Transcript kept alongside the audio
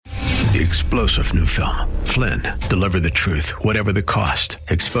The explosive new film, Flynn, deliver the truth, whatever the cost,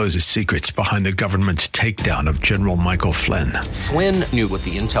 exposes secrets behind the government's takedown of General Michael Flynn. Flynn knew what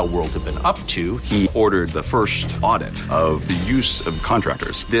the intel world had been up to. He ordered the first audit of the use of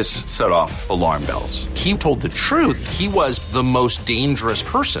contractors. This set off alarm bells. He told the truth. He was the most dangerous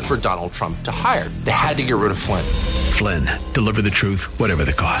person for Donald Trump to hire. They had to get rid of Flynn. Flynn, deliver the truth, whatever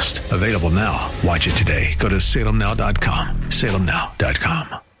the cost. Available now. Watch it today. Go to salemnow.com.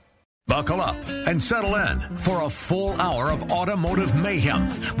 salemnow.com. Buckle up and settle in for a full hour of automotive mayhem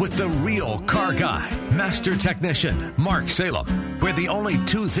with the real car guy, master technician, Mark Salem, where the only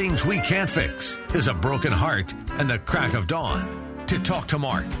two things we can't fix is a broken heart and the crack of dawn. To talk to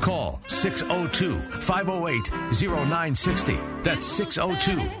Mark, call 602-508-0960. That's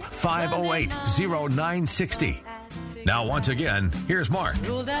 602-508-0960. Now, once again, here's Mark.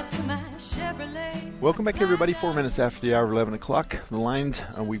 Welcome back, everybody. 4 minutes after the hour, 11 o'clock. The lines,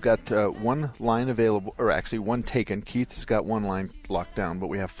 we've got one line available, or actually one taken. Keith has got one line locked down, but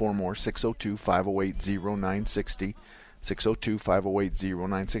we have four more. 602-508-0960.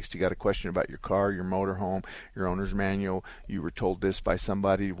 602-508-0960. Got a question about your car, your motorhome, your owner's manual. You were told this by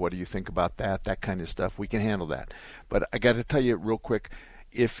somebody. What do you think about that? That kind of stuff. We can handle that. But I got to tell you real quick,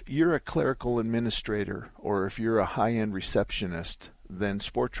 if you're a clerical administrator or if you're a high-end receptionist, then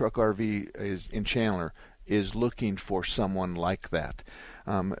Sport Truck RV is in Chandler is looking for someone like that.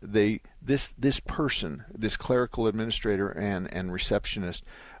 This person, this clerical administrator and receptionist,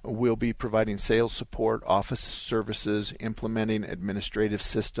 will be providing sales support, office services, implementing administrative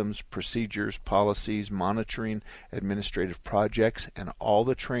systems, procedures, policies, monitoring administrative projects, and all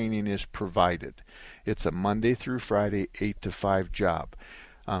the training is provided. It's a Monday through Friday, 8 to 5 job.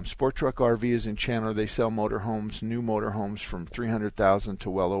 Sport Truck RV is in Chandler. They sell motorhomes, new motorhomes from $300,000 to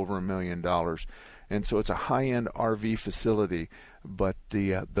well over $1 million. And so it's a high-end RV facility. But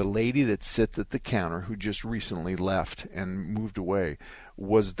the lady that sits at the counter, who just recently left and moved away,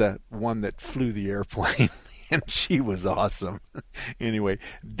 was the one that flew the airplane. And she was awesome. Anyway,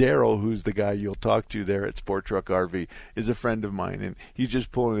 Daryl, who's the guy you'll talk to there at Sport Truck RV, is a friend of mine, and he's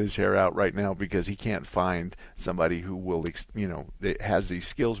just pulling his hair out right now because he can't find somebody who will, that has these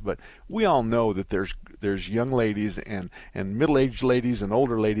skills. But we all know that there's young ladies and middle-aged ladies and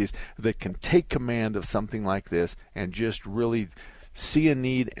older ladies that can take command of something like this and just really see a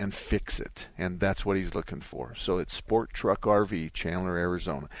need and fix it, and that's what he's looking for. So it's Sport Truck RV, Chandler,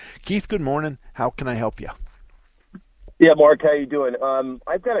 Arizona. Keith, good morning. How can I help you? Yeah, Mark, how you doing?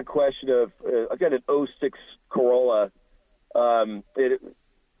 I've got a question of I've got an '06 Corolla. It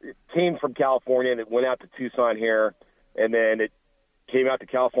came from California and it went out to Tucson here, and then it came out to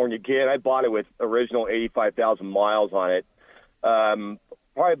California again. I bought it with original 85,000 miles on it. Probably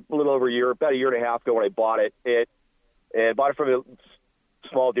a little over about a year and a half ago when I bought it. And bought it from a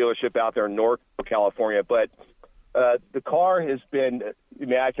small dealership out there in North California. But the car has been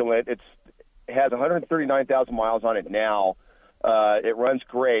immaculate. It has 139,000 miles on it now. It runs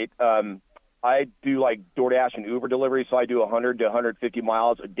great. I do like DoorDash and Uber delivery, so I do 100 to 150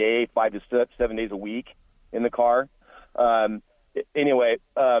 miles a day, 5 to 7 days a week in the car. Anyway,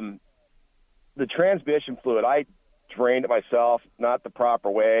 the transmission fluid, I drained it myself, not the proper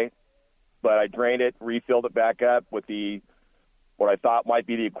way. But I drained it, refilled it back up with what I thought might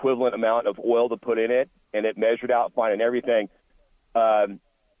be the equivalent amount of oil to put in it, and it measured out fine and everything.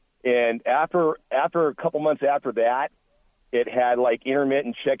 And after a couple months after that, it had like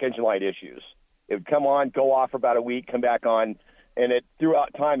intermittent check engine light issues. It would come on, go off for about a week, come back on, and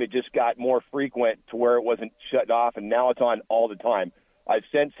throughout time it just got more frequent to where it wasn't shutting off, and now it's on all the time. I've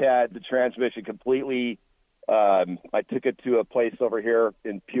since had the transmission completely. I took it to a place over here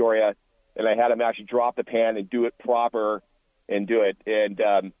in Peoria, and I had them actually drop the pan and do it proper and do it. And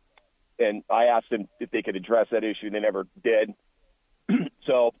I asked them if they could address that issue. They never did.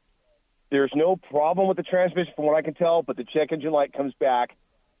 So there's no problem with the transmission from what I can tell, but the check engine light comes back.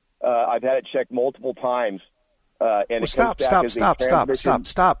 I've had it checked multiple times. And Stop. The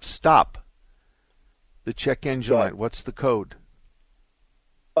check engine light, what's the code?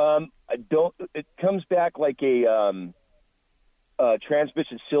 It comes back like a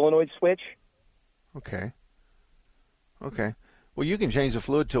transmission solenoid switch. Okay. Well, you can change the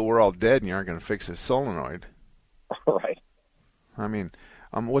fluid till we're all dead, and you aren't going to fix a solenoid. Right. I mean,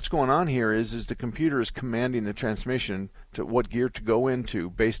 what's going on here is the computer is commanding the transmission to what gear to go into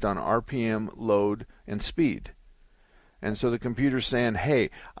based on RPM, load, and speed. And so the computer's saying,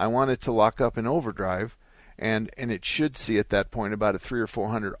 hey, I want it to lock up in overdrive, and it should see at that point about a 300 or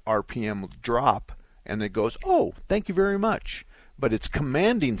 400 RPM drop, and it goes, oh, thank you very much. But it's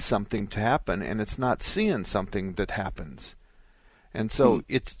commanding something to happen, and it's not seeing something that happens. And so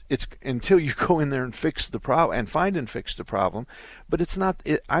it's until you go in there and fix the problem and fix the problem. But it's not.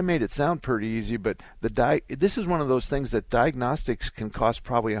 I made it sound pretty easy, but this is one of those things that diagnostics can cost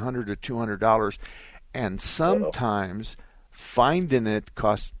probably $100 to $200, and sometimes finding it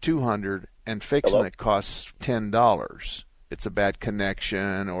costs $200 and fixing it costs $10. It's a bad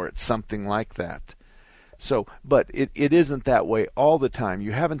connection or it's something like that. So, but it isn't that way all the time.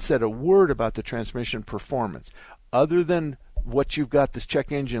 You haven't said a word about the transmission performance other than what you've got, this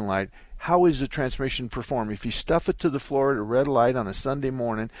check engine light. How is the transmission perform? If you stuff it to the floor at a red light on a Sunday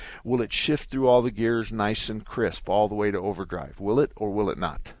morning, will it shift through all the gears nice and crisp all the way to overdrive? Will it or will it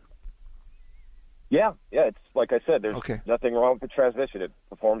not? Yeah, it's like I said, there's nothing wrong with the transmission. It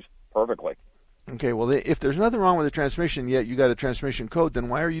performs perfectly. Okay, well, if there's nothing wrong with the transmission, yet you got a transmission code, then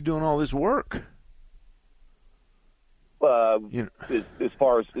why are you doing all this work? As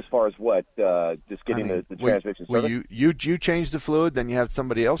far as what, just getting the transmission service? You change the fluid, then you have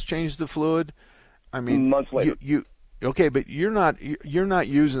somebody else change the fluid. I mean, months later. Okay, but you're not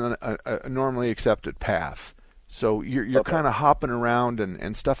using a normally accepted path. So you're kind of hopping around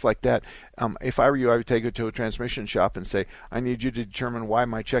and stuff like that. If I were you, I would take it to a transmission shop and say, I need you to determine why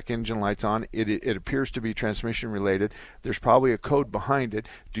my check engine light's on. It appears to be transmission related. There's probably a code behind it.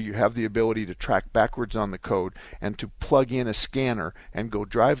 Do you have the ability to track backwards on the code and to plug in a scanner and go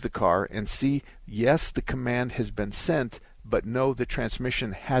drive the car and see, yes, the command has been sent, but no, the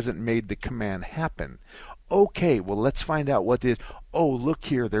transmission hasn't made the command happen. Okay, well, let's find out what it is. Oh, look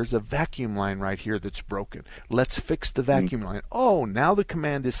here, there's a vacuum line right here that's broken. Let's fix the vacuum line. Oh, now the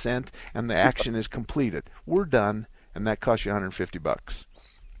command is sent and the action is completed. We're done, and that costs you $150.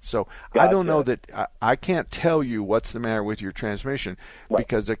 So gotcha. I don't know that I can't tell you what's the matter with your transmission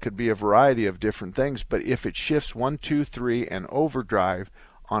because there could be a variety of different things. But if it shifts 1, 2, 3 and overdrive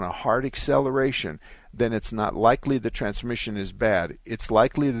on a hard acceleration, then it's not likely the transmission is bad. It's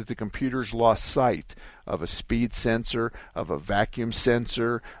likely that the computer's lost sight of a speed sensor, of a vacuum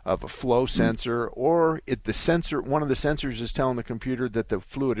sensor, of a flow sensor, or one of the sensors is telling the computer that the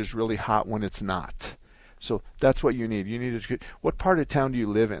fluid is really hot when it's not. So that's what you need. What part of town do you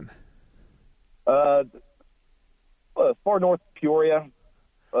live in? Far north Peoria.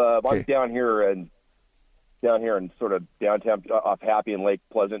 I'm down here in sort of downtown off Happy and Lake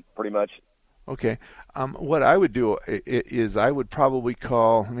Pleasant, pretty much. Okay. What I would do is I would probably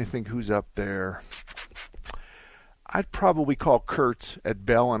call, let me think who's up there. I'd probably call Kurtz at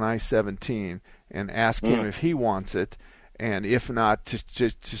Bell and I-17 and ask him if he wants it, and if not,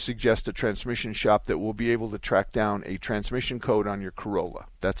 to suggest a transmission shop that will be able to track down a transmission code on your Corolla.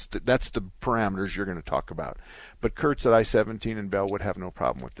 That's the parameters you're going to talk about. But Kurtz at I-17 and Bell would have no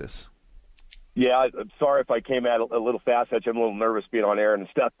problem with this. Yeah, I'm sorry if I came at a little fast. I'm a little nervous being on air and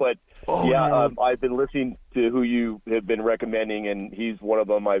stuff. But, I've been listening to who you have been recommending, and he's one of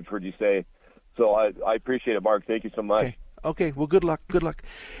them I've heard you say. So I appreciate it, Mark. Thank you so much. Okay. Well, good luck.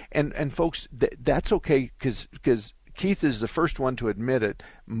 And folks, that's okay because Keith is the first one to admit it.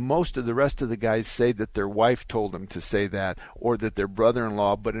 Most of the rest of the guys say that their wife told them to say that, or that their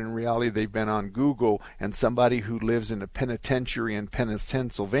brother-in-law, but in reality they've been on Google and somebody who lives in a penitentiary in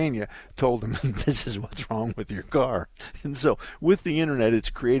Pennsylvania told them this is what's wrong with your car. And so with the internet, it's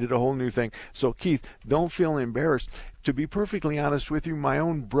created a whole new thing. So Keith, don't feel embarrassed. To be perfectly honest with you, my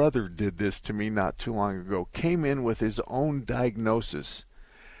own brother did this to me not too long ago, came in with his own diagnosis.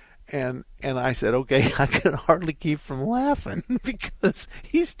 And I said, okay, I could hardly keep from laughing because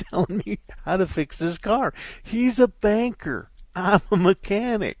he's telling me how to fix his car. He's a banker. I'm a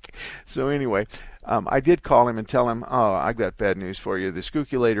mechanic. So anyway, I did call him and tell him, I got bad news for you. The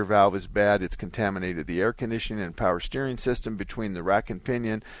scuculator valve is bad. It's contaminated the air conditioning and power steering system between the rack and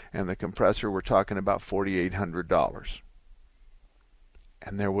pinion and the compressor. We're talking about $4,800.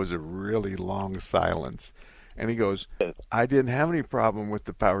 And there was a really long silence. And he goes, I didn't have any problem with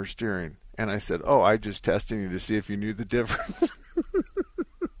the power steering. And I said, I just testing you to see if you knew the difference.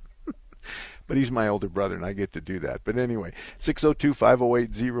 But he's my older brother, and I get to do that. But anyway,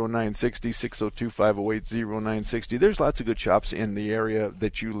 602-508-0960, 602-508-0960. There's lots of good shops in the area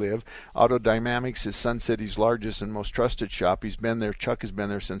that you live. Auto Dynamics is Sun City's largest and most trusted shop. He's been there. Chuck has been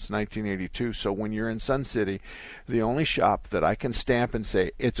there since 1982. So when you're in Sun City, the only shop that I can stamp and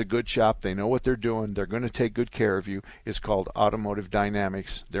say it's a good shop, they know what they're doing, they're going to take good care of you, is called Automotive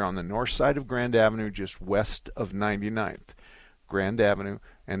Dynamics. They're on the north side of Grand Avenue, just west of 99th. Grand Avenue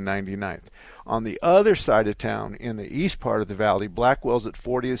and 99th. On the other side of town, in the east part of the valley, Blackwell's at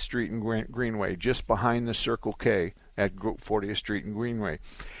 40th Street and Greenway, just behind the Circle K at 40th Street and Greenway.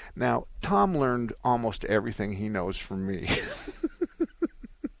 Now, Tom learned almost everything he knows from me.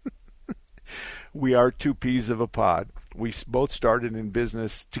 We are two peas of a pod. We both started in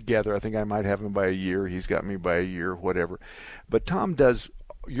business together. I think I might have him by a year. He's got me by a year, whatever. But Tom does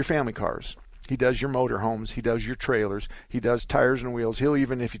your family cars. He does your motorhomes. He does your trailers. He does tires and wheels. He'll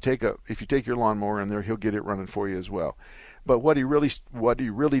even, if you take your lawnmower in there, he'll get it running for you as well. But what he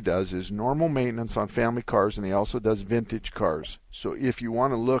really does is normal maintenance on family cars, and he also does vintage cars. So if you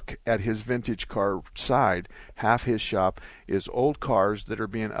want to look at his vintage car side, half his shop is old cars that are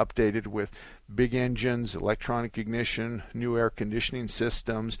being updated with big engines, electronic ignition, new air conditioning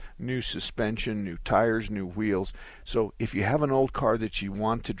systems, new suspension, new tires, new wheels. So if you have an old car that you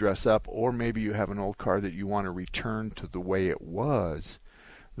want to dress up, or maybe you have an old car that you want to return to the way it was,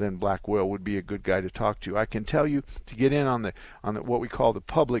 then Blackwell would be a good guy to talk to. I can tell you, to get in on the what we call the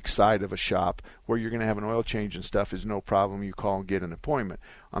public side of a shop, where you're going to have an oil change and stuff, is no problem. You call and get an appointment.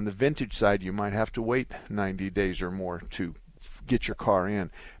 On the vintage side, you might have to wait 90 days or more to get your car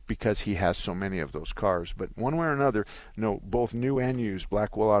in, because he has so many of those cars. But one way or another, no, both new and used,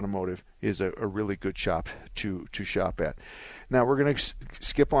 Blackwell Automotive is a really good shop to shop at. Now we're going to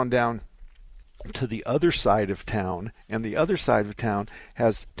skip on down to the other side of town, and the other side of town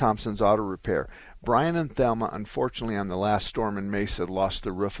has Thompson's Auto Repair. Brian and Thelma, unfortunately, on the last storm in Mesa, lost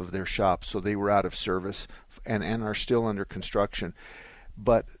the roof of their shop, so they were out of service and are still under construction.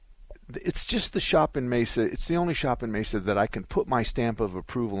 But it's just the shop in Mesa. It's the only shop in Mesa that I can put my stamp of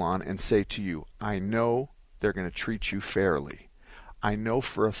approval on and say to you, I know they're going to treat you fairly. I know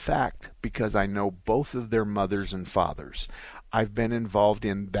for a fact, because I know both of their mothers and fathers. I've been involved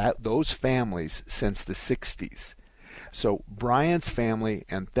in those families since the 60s. So Brian's family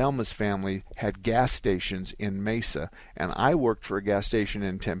and Thelma's family had gas stations in Mesa, and I worked for a gas station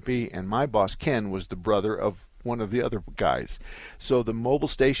in Tempe, and my boss Ken was the brother of one of the other guys. So the mobile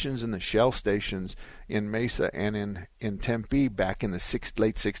stations and the Shell stations in Mesa and in Tempe back in the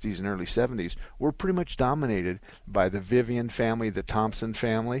late 60s and early 70s were pretty much dominated by the Vivian family, the Thompson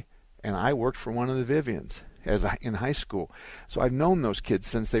family, and I worked for one of the Vivians in high school. So I've known those kids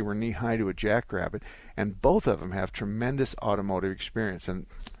since they were knee-high to a jackrabbit, and both of them have tremendous automotive experience, and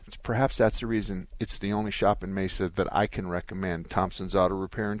perhaps that's the reason it's the only shop in Mesa that I can recommend, Thompson's Auto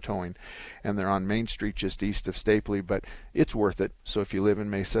Repair and Towing, and they're on Main Street just east of Stapley, but it's worth it. So if you live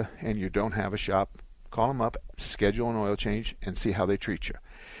in Mesa and you don't have a shop, call them up, schedule an oil change, and see how they treat you.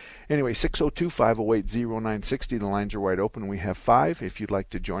 Anyway, 602-508-0960. The lines are wide open. We have 5. If you'd like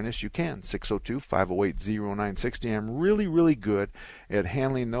to join us, you can. 602-508-0960. I'm really, really good at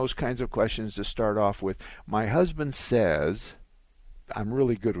handling those kinds of questions to start off with. My husband says, I'm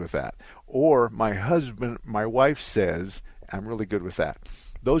really good with that. Or my wife says, I'm really good with that.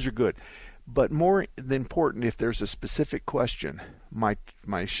 Those are good. But more important, if there's a specific question, my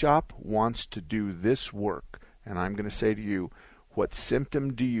shop wants to do this work, and I'm going to say to you, what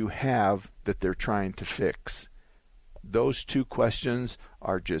symptom do you have that they're trying to fix? Those two questions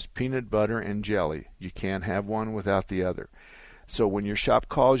are just peanut butter and jelly. You can't have one without the other. So when your shop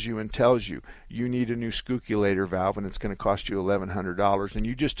calls you and tells you you need a new scooculator valve and it's going to cost you $1,100, and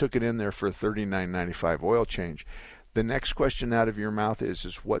you just took it in there for a $39.95 oil change, the next question out of your mouth is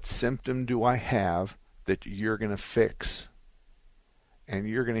what symptom do I have that you're going to fix? And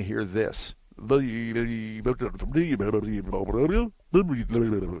you're going to hear this. That's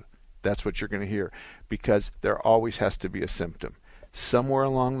what you're going to hear, because there always has to be a symptom. Somewhere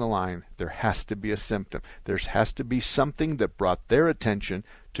along the line, there has to be a symptom. There has to be something that brought their attention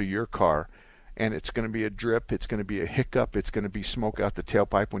to your car, and it's going to be a drip, it's going to be a hiccup, it's going to be smoke out the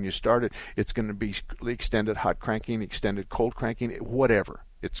tailpipe when you start it, it's going to be extended hot cranking, extended cold cranking, whatever.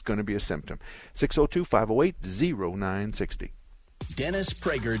 It's going to be a symptom. 602-508-0960. Dennis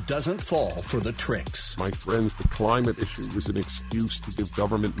Prager doesn't fall for the tricks. My friends, the climate issue is an excuse to give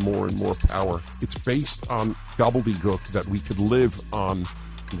government more and more power. It's based on gobbledygook that we could live on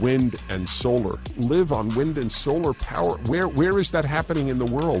wind and solar. Live on wind and solar power. Where is that happening in the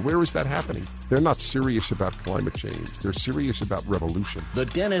world? Where is that happening? They're not serious about climate change. They're serious about revolution. The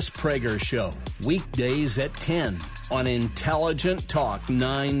Dennis Prager Show, weekdays at 10 on Intelligent Talk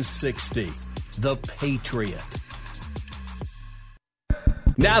 960. The Patriot.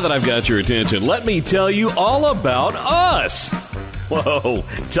 Now that I've got your attention, let me tell you all about us. Whoa,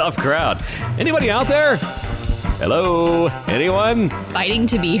 tough crowd. Anybody out there? Hello? Anyone? Fighting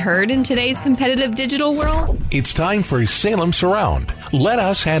to be heard in today's competitive digital world? It's time for Salem Surround. Let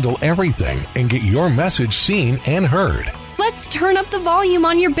us handle everything and get your message seen and heard. Let's turn up the volume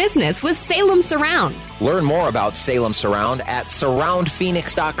on your business with Salem Surround. Learn more about Salem Surround at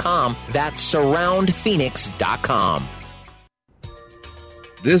surroundphoenix.com. That's surroundphoenix.com.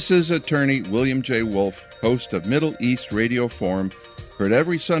 This is attorney William J. Wolf, host of Middle East Radio Forum, heard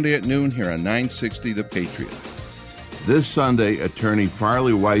every Sunday at noon here on 960 The Patriot. This Sunday, Attorney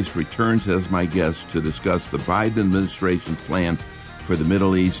Farley Weiss returns as my guest to discuss the Biden administration plan for the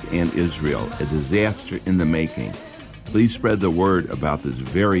Middle East and Israel, a disaster in the making. Please spread the word about this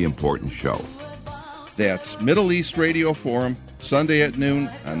very important show. That's Middle East Radio Forum, Sunday at noon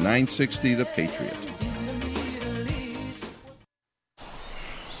on 960 The Patriot.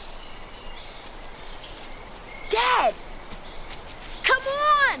 Dad! Come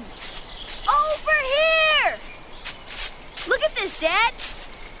on! Over here! Look at this, Dad!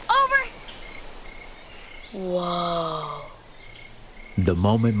 Over! Whoa. The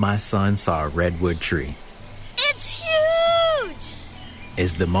moment my son saw a redwood tree It's huge!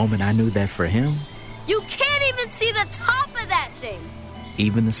 is the moment I knew that for him, You can't even see the top of that thing!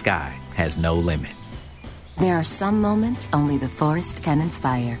 even the sky has no limit. There are some moments only the forest can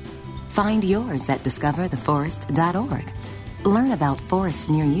inspire. Find yours at discovertheforest.org. Learn about forests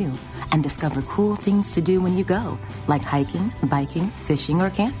near you and discover cool things to do when you go, like hiking, biking, fishing, or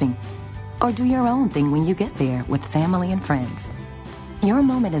camping. Or do your own thing when you get there with family and friends. Your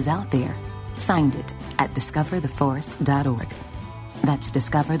moment is out there. Find it at discovertheforest.org. That's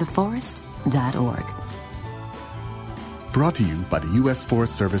discovertheforest.org. Brought to you by the U.S.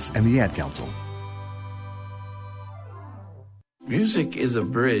 Forest Service and the Ad Council. Music is a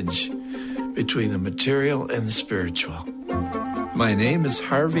bridge between the material and the spiritual. My name is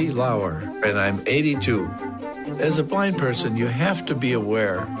Harvey Lauer, and I'm 82. As a blind person, you have to be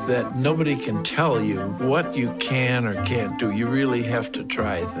aware that nobody can tell you what you can or can't do. You really have to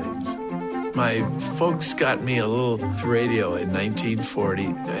try things. My folks got me a little radio in 1940,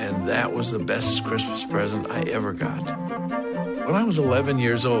 and that was the best Christmas present I ever got. When I was 11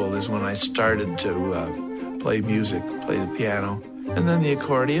 years old is when I started to play music, play the piano, and then the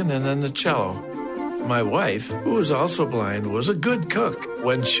accordion, and then the cello. My wife, who was also blind, was a good cook.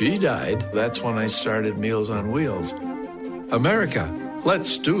 When she died, that's when I started Meals on Wheels. America,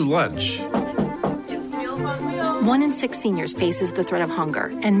 let's do lunch. 1 in 6 seniors faces the threat of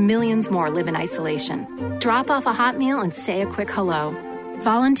hunger, and millions more live in isolation. Drop off a hot meal and say a quick hello.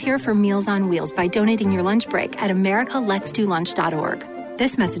 Volunteer for Meals on Wheels by donating your lunch break at americaletsdolunch.org.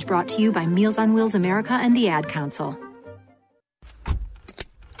 This message brought to you by Meals on Wheels America and the Ad Council.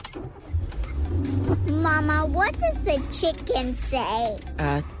 Mama, what does the chicken say?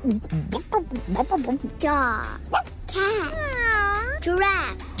 Dog. Cat.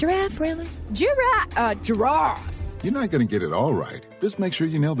 Giraffe. Giraffe, really? Giraffe. You're not going to get it all right. Just make sure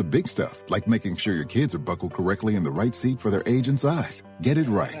you nail the big stuff, like making sure your kids are buckled correctly in the right seat for their age and size. Get it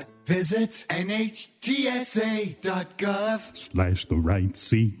right. Visit NHTSA.gov/the right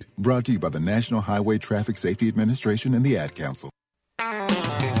seat. Brought to you by the National Highway Traffic Safety Administration and the Ad Council. A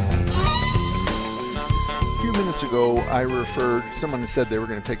few minutes ago, I referred, someone said they were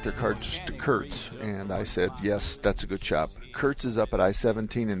going to take their car just to Kurt's, and I said, yes, that's a good shop. Kurt's is up at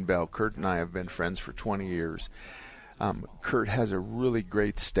I-17 in Bell. Kurt and I have been friends for 20 years. Kurt has a really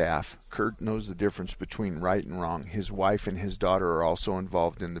great staff. Kurt knows the difference between right and wrong. His wife and his daughter are also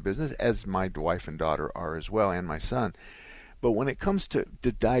involved in the business, as my wife and daughter are as well, and my son. But when it comes to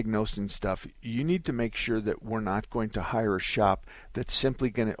diagnosing stuff, you need to make sure that we're not going to hire a shop that's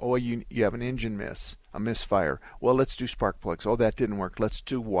simply going to, you have an engine miss, a misfire. Well, let's do spark plugs. Oh, that didn't work. Let's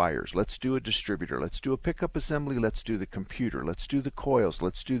do wires. Let's do a distributor. Let's do a pickup assembly. Let's do the computer. Let's do the coils.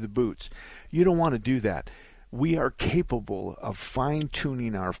 Let's do the boots. You don't want to do that. We are capable of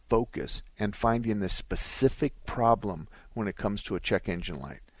fine-tuning our focus and finding the specific problem when it comes to a check engine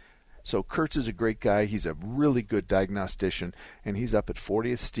light. So Kurtz is a great guy. He's a really good diagnostician, and he's up at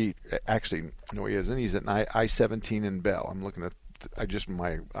 40th Street. Actually, no, he isn't. He's at I-17 in Bell. I'm looking at,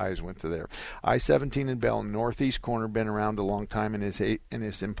 my eyes went to there. I-17 in Bell, northeast corner, been around a long time, and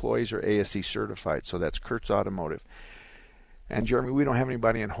his employees are ASE certified. So that's Kurtz Automotive. And Jeremy, we don't have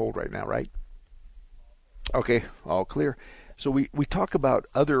anybody on hold right now, right? Okay, all clear. So we talk about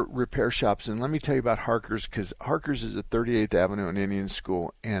other repair shops, and let me tell you about Harker's, because Harker's is at 38th Avenue and Indian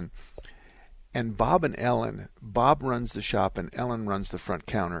School, and Bob and Ellen, Bob runs the shop and Ellen runs the front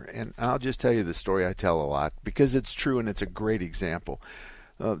counter, and I'll just tell you the story I tell a lot, because it's true and it's a great example.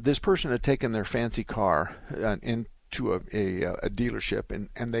 This person had taken their fancy car into a dealership,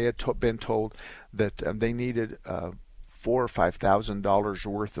 and they had been told that they needed $4,000 or $5,000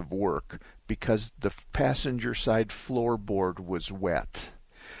 worth of work because the passenger side floorboard was wet.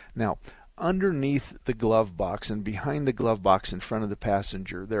 Now, underneath the glove box and behind the glove box in front of the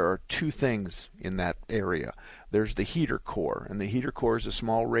passenger, there are two things in that area. There's the heater core, and the heater core is a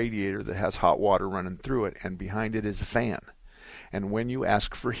small radiator that has hot water running through it, and behind it is a fan. And when you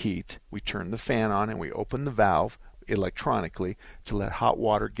ask for heat, we turn the fan on and we open the valve electronically to let hot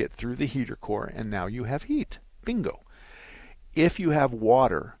water get through the heater core, and now you have heat. Bingo. If you have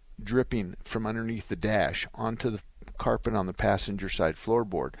water dripping from underneath the dash onto the carpet on the passenger side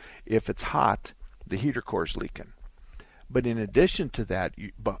floorboard, if it's hot, the heater core is leaking. But in addition to that,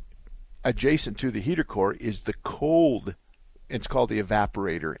 adjacent to the heater core is the cold, it's called the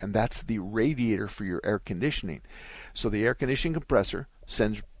evaporator, and that's the radiator for your air conditioning. So the air conditioning compressor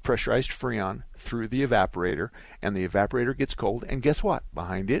sends pressurized freon through the evaporator, and the evaporator gets cold, and guess what?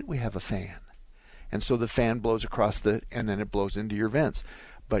 Behind it, we have a fan. And so the fan blows across and then it blows into your vents.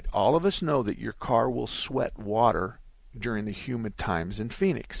 But all of us know that your car will sweat water during the humid times in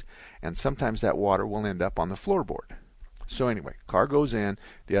Phoenix, and sometimes that water will end up on the floorboard. So anyway, car goes in,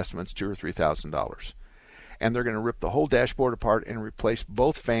 the estimate's $2,000 or $3,000. And they're going to rip the whole dashboard apart and replace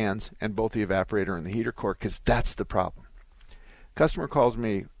both fans and both the evaporator and the heater core, because that's the problem. Customer calls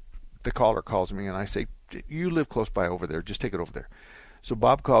me, the caller calls me, and I say, you live close by over there, just take it over there. So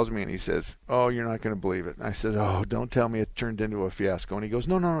Bob calls me and he says, oh, you're not going to believe it. And I said, oh, don't tell me it turned into a fiasco. And he goes,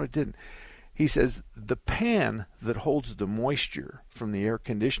 no, it didn't. He says, the pan that holds the moisture from the air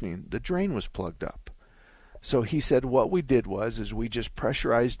conditioning, the drain was plugged up. So he said what we did was we just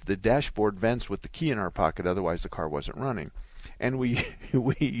pressurized the dashboard vents with the key in our pocket, otherwise the car wasn't running. And we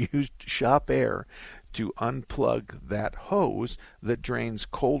used shop air to unplug that hose that drains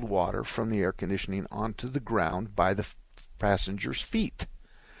cold water from the air conditioning onto the ground by the passenger's feet.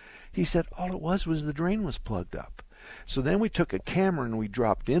 He said all it was the drain was plugged up. So then we took a camera and we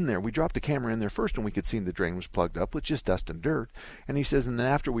dropped the camera in there first, and we could see the drain was plugged up with just dust and dirt. And he says, and then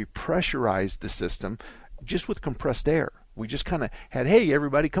after we pressurized the system just with compressed air, we just kind of had, hey,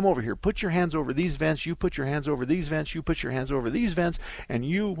 everybody, come over here. Put your hands over these vents. You put your hands over these vents. You put your hands over these vents. And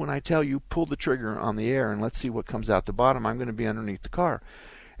you, when I tell you, pull the trigger on the air and let's see what comes out the bottom. I'm going to be underneath the car.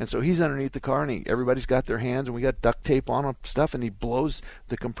 And so he's underneath the car, and everybody's got their hands, and we got duct tape on and stuff, and he blows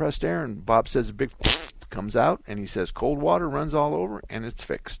the compressed air, and Bob says a big comes out, and he says cold water runs all over, and it's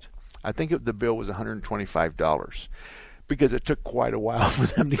fixed. I think the bill was $125 because it took quite a while for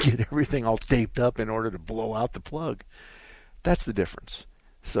them to get everything all taped up in order to blow out the plug. That's the difference.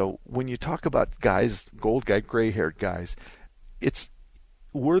 So when you talk about guys, gray-haired guys,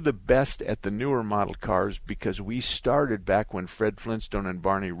 we're the best at the newer model cars because we started back when Fred Flintstone and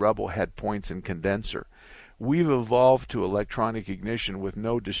Barney Rubble had points and condenser. We've evolved to electronic ignition with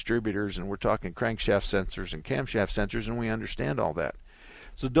no distributors, and we're talking crankshaft sensors and camshaft sensors, and we understand all that.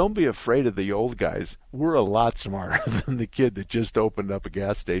 So don't be afraid of the old guys. We're a lot smarter than the kid that just opened up a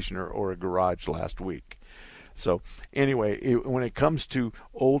gas station or a garage last week. So anyway, when it comes to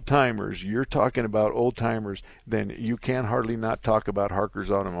old-timers, you're talking about old-timers, then you can hardly not talk about Harker's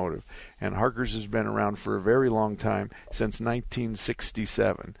Automotive. And Harker's has been around for a very long time, since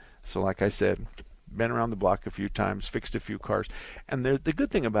 1967. So like I said, been around the block a few times, fixed a few cars. And the good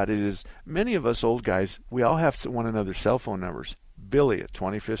thing about it is many of us old guys, we all have one another's cell phone numbers. Billy at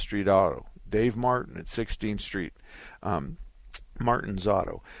 25th Street Auto, Dave Martin at 16th Street, Martin's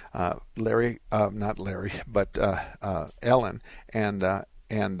Auto, Larry, not Larry, but Ellen and her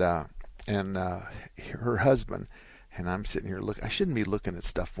husband. And I'm sitting here I shouldn't be looking at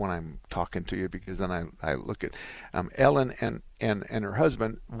stuff when I'm talking to you, because then I look at Ellen and her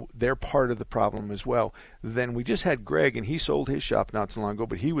husband. They're part of the problem as well. Then we just had Greg, and he sold his shop not so long ago,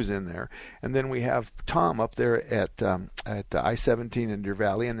 but he was in there. And then we have Tom up there at I-17 in Deer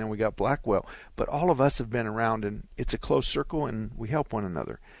Valley, and then we got Blackwell. But all of us have been around, and it's a close circle, and we help one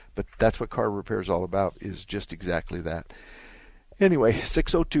another. But that's what car repair is all about, is just exactly that. Anyway,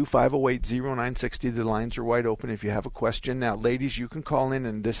 602-508-0960. The lines are wide open if you have a question. Now, ladies, you can call in,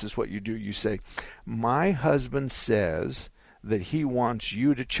 and this is what you do. You say, my husband says that he wants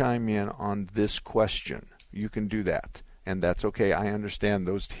you to chime in on this question. You can do that, and that's okay. I understand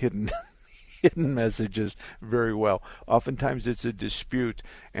those hidden messages very well. Oftentimes it's a dispute,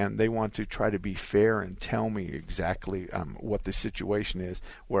 and they want to try to be fair and tell me exactly what the situation is,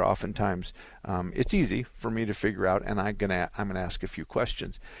 where oftentimes it's easy for me to figure out, and I'm gonna ask a few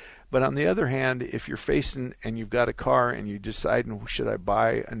questions. But on the other hand, if you're facing and you've got a car and you decide, should I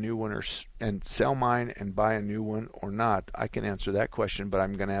buy a new one and sell mine and buy a new one or not, I can answer that question, but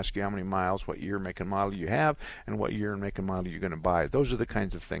I'm going to ask you how many miles, what year, make, and model you have, and what year and make and model you're going to buy. Those are the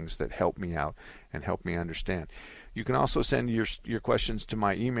kinds of things that help me out and help me understand. You can also send your questions to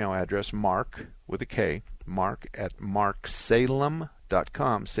my email address, Mark, with a K, Mark at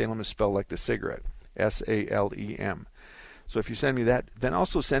marksalem.com. Salem is spelled like the cigarette, S-A-L-E-M. So if you send me that, then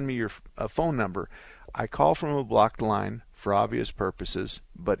also send me your phone number. I call from a blocked line for obvious purposes,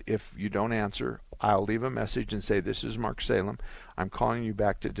 but if you don't answer, I'll leave a message and say, this is Mark Salem. I'm calling you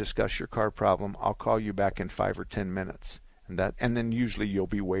back to discuss your car problem. I'll call you back in 5 or 10 minutes. And then usually you'll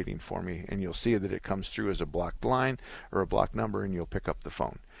be waiting for me, and you'll see that it comes through as a blocked line or a blocked number, and you'll pick up the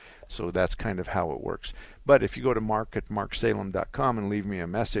phone. So that's kind of how it works. But if you go to mark@marksalem.com and leave me a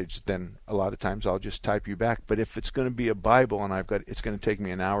message, then a lot of times I'll just type you back. But if it's going to be a Bible and it's going to take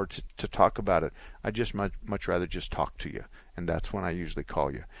me an hour to talk about it, I just much rather just talk to you, and that's when I usually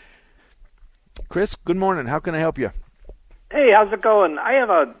call you. Chris, good morning. How can I help you? Hey, how's it going? I have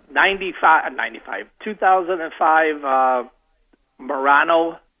a 2005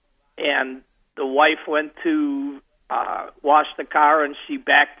 Murano, and the wife went to wash the car, and she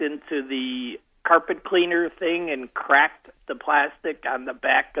backed into the carpet cleaner thing and cracked the plastic on the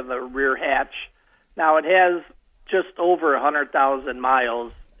back of the rear hatch. Now, it has just over 100,000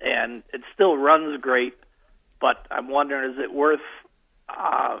 miles, and it still runs great, but I'm wondering, is it worth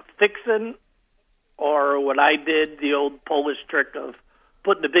fixing, or what I did, the old Polish trick of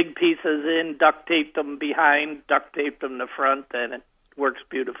putting the big pieces in, duct taped them behind, duct taped them in the front, and it works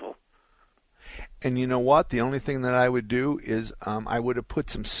beautiful. And you know what? The only thing that I would do is I would have put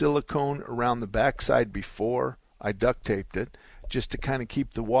some silicone around the backside before I duct taped it, just to kind of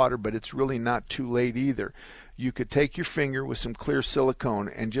keep the water, but it's really not too late either. You could take your finger with some clear silicone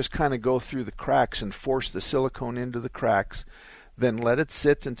and just kind of go through the cracks and force the silicone into the cracks. Then let it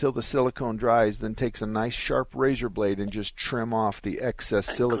sit until the silicone dries, then takes a nice sharp razor blade and just trim off the excess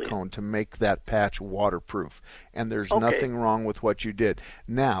silicone to make that patch waterproof. And there's nothing wrong with what you did.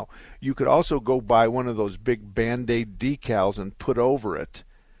 Now, you could also go buy one of those big Band-Aid decals and put over it.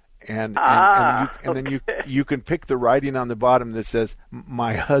 And then you can pick the writing on the bottom that says,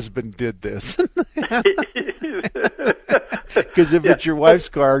 "My husband did this." Because if it's your wife's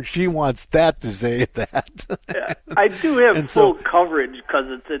car, she wants that to say that. Yeah, I do have full coverage because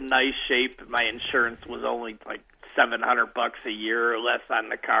it's in nice shape. My insurance was only like $700 a year or less on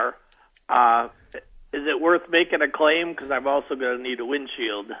the car. Is it worth making a claim? Because I'm also going to need a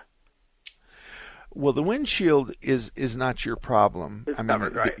windshield. Well, the windshield is not your problem. It's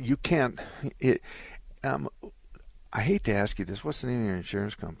covered, right? You can't. I hate to ask you this. What's the name of your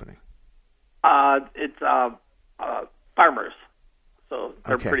insurance company? It's Farmers, so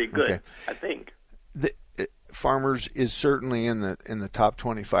they're pretty good, I think. Farmers is certainly in the top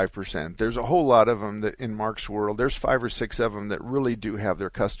 25%. There's a whole lot of them that in Mark's world. There's 5 or 6 of them that really do have their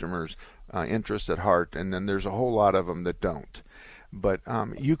customers' interest at heart, and then there's a whole lot of them that don't. But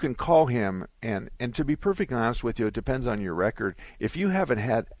you can call him, and to be perfectly honest with you, it depends on your record. If you haven't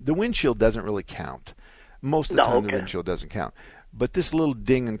had the windshield, doesn't really count. Most of the time, the windshield doesn't count. But this little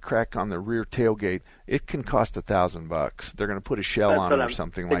ding and crack on the rear tailgate, it can cost $1,000. They're going to put a shell on it or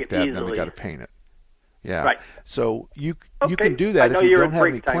something like that, and then they got to paint it. Yeah. Right. So you can do that if you don't have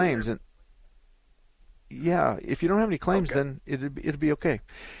any claims. And yeah, if you don't have any claims, then it'll be okay.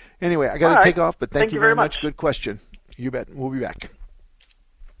 Anyway, I got to take off, but thank you very much. Good question. You bet. We'll be back.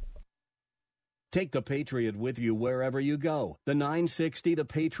 Take the Patriot with you wherever you go. The 960 The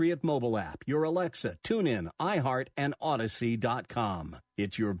Patriot mobile app, your Alexa, TuneIn, iHeart, and Odyssey.com.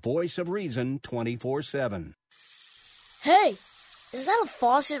 It's your voice of reason 24/7. Hey, is that a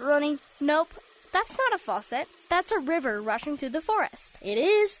faucet running? Nope, that's not a faucet. That's a river rushing through the forest. It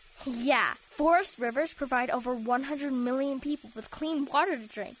is? Yeah, forest rivers provide over 100 million people with clean water to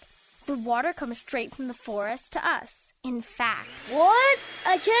drink. The water comes straight from the forest to us. In fact... What?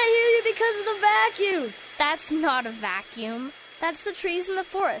 I can't hear you because of the vacuum. That's not a vacuum. That's the trees in the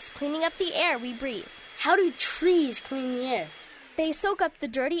forest cleaning up the air we breathe. How do trees clean the air? They soak up the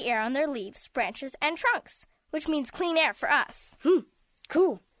dirty air on their leaves, branches, and trunks, which means clean air for us.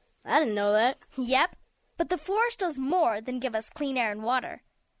 Cool. I didn't know that. Yep. But the forest does more than give us clean air and water.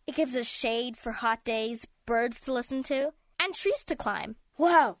 It gives us shade for hot days, birds to listen to, and trees to climb.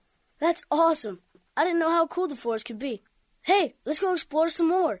 Wow. That's awesome. I didn't know how cool the forest could be. Hey, let's go explore some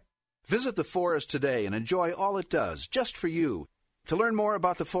more. Visit the forest today and enjoy all it does, just for you. To learn more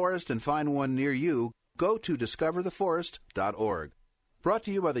about the forest and find one near you, go to discovertheforest.org. Brought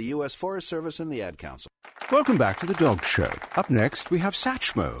to you by the U.S. Forest Service and the Ad Council. Welcome back to the Dog Show. Up next, we have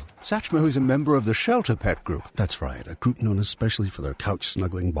Satchmo. Satchmo is a member of the Shelter Pet Group. That's right, a group known especially for their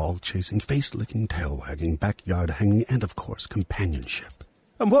couch-snuggling, ball-chasing, face-licking, tail-wagging, backyard-hanging, and, of course, companionship.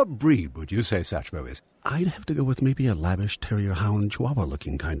 And what breed would you say Satchmo is? I'd have to go with maybe a lavish terrier-hound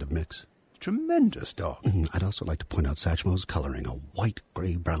chihuahua-looking kind of mix. Tremendous dog. I'd also like to point out Satchmo's coloring, a white,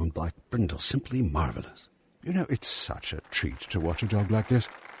 gray, brown, black brindle, simply marvelous. You know, it's such a treat to watch a dog like this.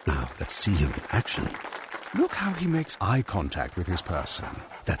 Now, let's see him in action. Look how he makes eye contact with his person.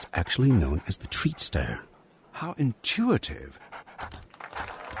 That's actually known as the treat stare. How intuitive.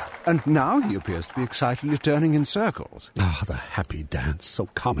 And now he appears to be excitedly turning in circles. Ah, the happy dance, so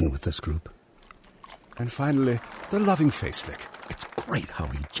common with this group. And finally, the loving face lick. It's great how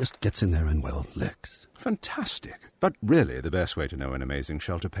he just gets in there and, well, licks. Fantastic. But really, the best way to know an amazing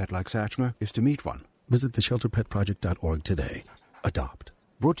shelter pet like Satchmo is to meet one. Visit theshelterpetproject.org today. Adopt.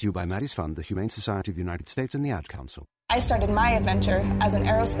 Brought to you by Maddie's Fund, the Humane Society of the United States, and the Ad Council. I started my adventure as an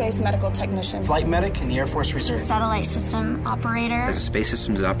aerospace medical technician. Flight medic in the Air Force Reserve. Satellite system operator. As a space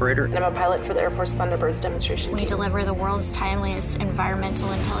systems operator. And I'm a pilot for the Air Force Thunderbirds demonstration We team. deliver the world's timeliest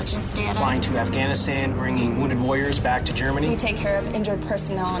environmental intelligence data. Flying to Afghanistan, bringing wounded warriors back to Germany. We take care of injured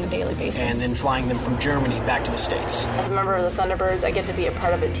personnel on a daily basis. And then flying them from Germany back to the States. As a member of the Thunderbirds, I get to be a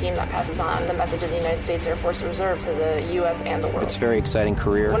part of a team that passes on the message of the United States Air Force Reserve to the U.S. and the world. It's a very exciting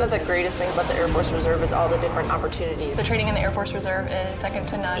career. One of the greatest things about the Air Force Reserve is all the different opportunities. The training in the Air Force Reserve is second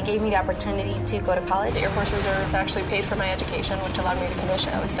to none. It gave me the opportunity to go to college. The Air Force Reserve actually paid for my education, which allowed me to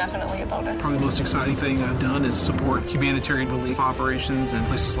commission. It was definitely a bonus. Probably the most exciting thing I've done is support humanitarian relief operations in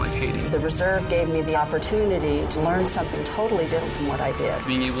places like Haiti. The Reserve gave me the opportunity to learn something totally different from what I did.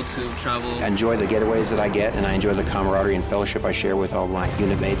 Being able to travel. I enjoy the getaways that I get, and I enjoy the camaraderie and fellowship I share with all my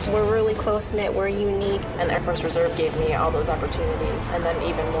unit mates. We're really close-knit, we're unique, and the Air Force Reserve gave me all those opportunities, and then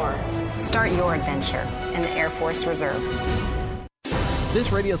even more. Start your adventure in the Air Force Reserve. This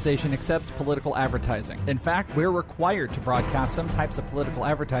radio station accepts political advertising. In fact, we're required to broadcast some types of political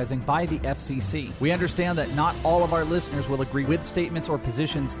advertising by the FCC. We understand that not all of our listeners will agree with statements or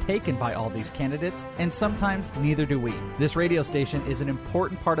positions taken by all these candidates, and sometimes neither do we. This radio station is an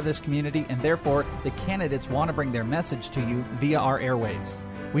important part of this community, and therefore the candidates want to bring their message to you via our airwaves.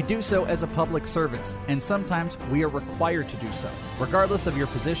 We do so as a public service, and sometimes we are required to do so. Regardless of your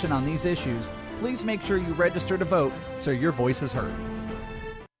position on these issues, please make sure you register to vote so your voice is heard.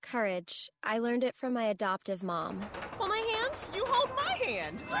 Courage. I learned it from my adoptive mom. Hold my hand? You hold my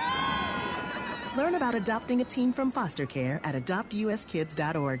hand. Learn about adopting a teen from foster care at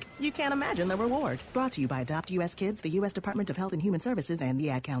adoptuskids.org. You can't imagine the reward. Brought to you by Adopt US Kids, the U.S. Department of Health and Human Services, and the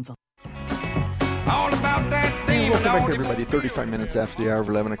Ad Council. All about that welcome back, everybody. 35 minutes after the hour of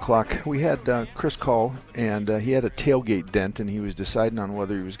 11 o'clock. We had Chris call, and he had a tailgate dent, and he was deciding on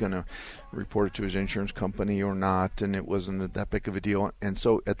whether he was going to report it to his insurance company or not, and it wasn't that big of a deal. And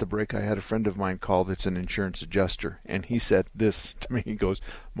so at the break, I had a friend of mine call that's an insurance adjuster, and he said this to me. He goes,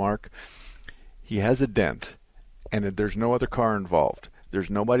 Mark, he has a dent, and there's no other car involved. There's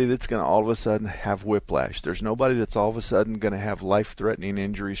nobody that's going to all of a sudden have whiplash. There's nobody that's all of a sudden going to have life-threatening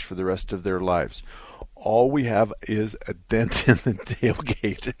injuries for the rest of their lives. All we have is a dent in the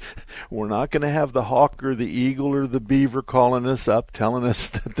tailgate. We're not going to have the hawk or the eagle or the beaver calling us up, telling us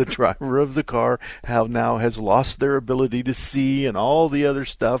that the driver of the car now has lost their ability to see and all the other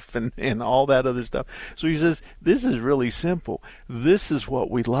stuff and all that other stuff. So he says, this is really simple. This is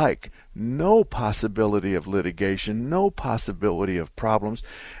what we like. No possibility of litigation, no possibility of problems.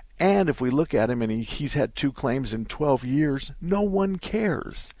 And if we look at him, and he's had 2 claims in 12 years, no one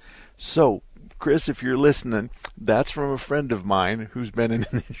cares. So, Chris, if you're listening, that's from a friend of mine who's been in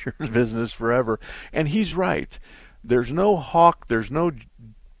the insurance business forever, and he's right. There's no hawk, there's no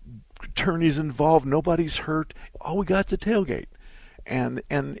attorneys involved, nobody's hurt. All we got's a tailgate. And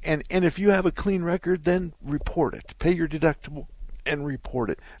if you have a clean record, then report it. Pay your deductible and report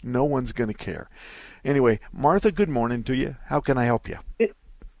it. No one's going to care. Anyway, Martha, good morning to you. How can I help you?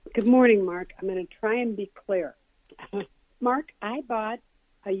 Good morning, Mark. I'm going to try and be clear. Mark, I bought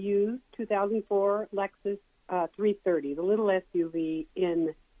a used 2004 Lexus 330, the little SUV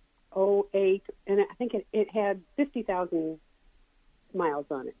in 08, and I think it had 50,000 miles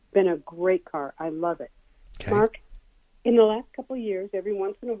on it. Been a great car. I love it. Okay. Mark, in the last couple of years, every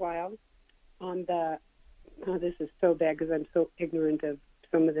once in a while, on the, this is so bad because I'm so ignorant of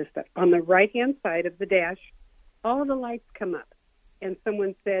some of this stuff, on the right-hand side of the dash, all the lights come up, and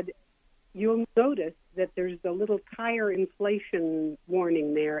someone said, you'll notice that there's a little tire inflation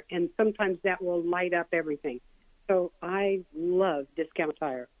warning there, and sometimes that will light up everything. So I love Discount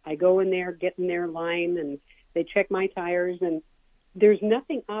Tire. I go in there, get in their line, and they check my tires, and there's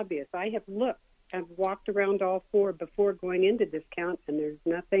nothing obvious. I have looked. I've walked around all 4 before going into Discount, and there's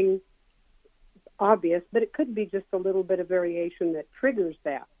nothing obvious, but it could be just a little bit of variation that triggers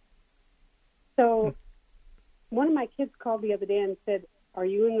that. So one of my kids called the other day and said, are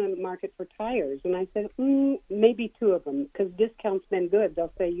you in the market for tires? And I said, maybe 2 of them, because Discount's been good.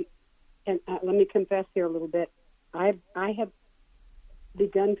 They'll say, and let me confess here a little bit. I have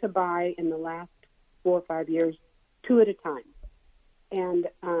begun to buy in the last 4 or 5 years 2 at a time. And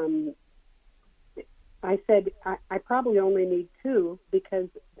I said, I probably only need 2 because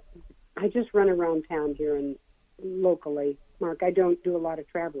I just run around town here and locally. Mark, I don't do a lot of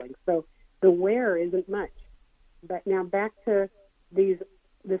traveling. So the wear isn't much. But now back to these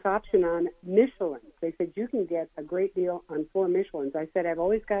this option on Michelin. They said you can get a great deal on 4 Michelins. I said, I've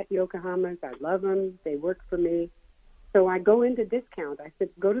always got Yokohamas. I love them. They work for me. So I go into discount. I said,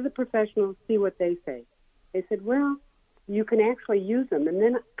 go to the professionals, see what they say. They said, well, you can actually use them. And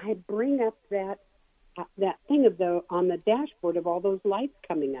then I bring up that thing on the dashboard of all those lights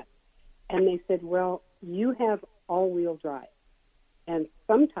coming up. And they said, well, you have all-wheel drive. And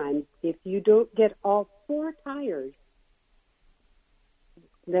sometimes if you don't get all 4 tires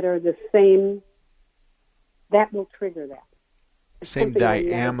that are the same, that will trigger that. It's same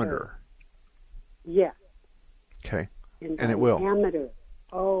diameter. Yes. Okay. And it will. Diameter.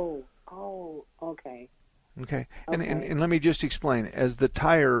 Oh, okay. Okay. And let me just explain. As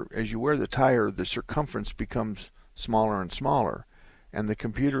you wear the tire, the circumference becomes smaller and smaller, and the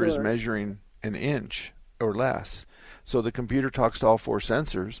computer is measuring an inch or less. So the computer talks to all 4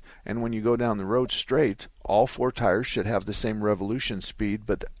 sensors, and when you go down the road straight, all 4 tires should have the same revolution speed,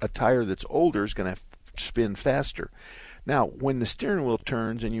 but a tire that's older is going to spin faster. Now, when the steering wheel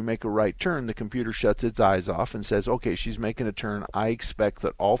turns and you make a right turn, the computer shuts its eyes off and says, okay, she's making a turn. I expect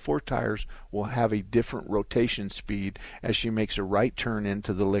that all 4 tires will have a different rotation speed as she makes a right turn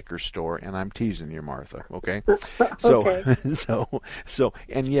into the liquor store. And I'm teasing you, Martha, okay? So,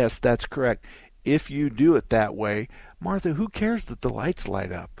 and yes, that's correct. If you do it that way, Martha, who cares that the lights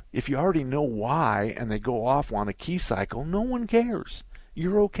light up? If you already know why and they go off on a key cycle, no one cares.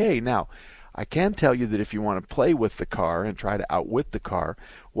 You're okay. Now, I can tell you that if you want to play with the car and try to outwit the car,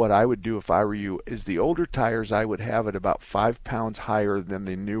 what I would do if I were you is the older tires I would have at about 5 pounds higher than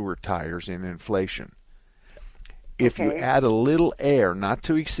the newer tires in inflation. If you add a little air, not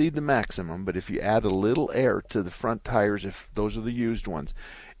to exceed the maximum, but if you add a little air to the front tires, if those are the used ones,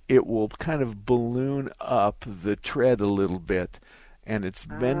 it will kind of balloon up the tread a little bit. And it's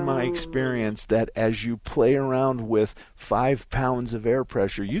been my experience that as you play around with 5 pounds of air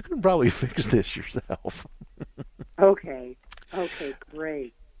pressure, you can probably fix this yourself. Okay,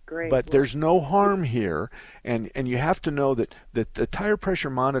 great. But there's no harm here, and you have to know that the tire pressure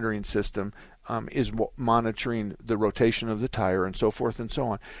monitoring system is monitoring the rotation of the tire and so forth and so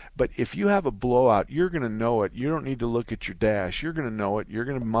on. But if you have a blowout, you're going to know it. You don't need to look at your dash. You're going to know it. You're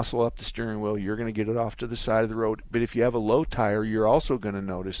going to muscle up the steering wheel. You're going to get it off to the side of the road. But if you have a low tire, you're also going to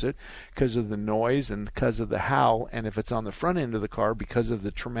notice it because of the noise and because of the howl. And if it's on the front end of the car, because of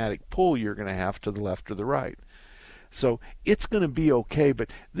the traumatic pull you're going to have to the left or the right. So it's going to be okay, but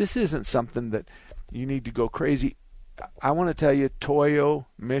this isn't something that you need to go crazy. I want to tell you, Toyo,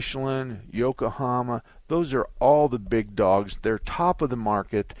 Michelin, Yokohama, those are all the big dogs. They're top of the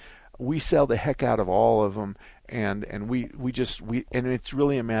market. We sell the heck out of all of them, and we and it's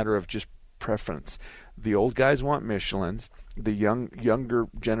really a matter of just preference. The old guys want Michelins. The younger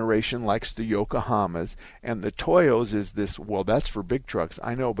generation likes the Yokohamas, and the Toyos is this. Well, that's for big trucks.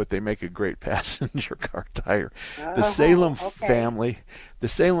 I know, but they make a great passenger car tire. The Salem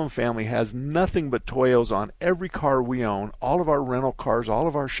family has nothing but Toyos on every car we own. All of our rental cars, all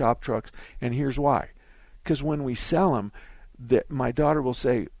of our shop trucks, and here's why: because when we sell them, my daughter will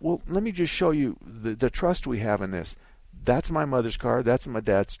say, "Well, let me just show you the trust we have in this." That's my mother's car. That's my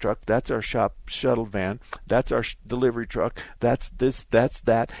dad's truck. That's our shop shuttle van. That's our delivery truck. That's this. That's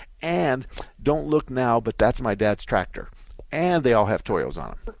that. And don't look now, but that's my dad's tractor. And they all have Toyos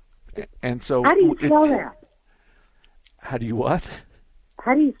on them. And so, how do you spell that? How do you what?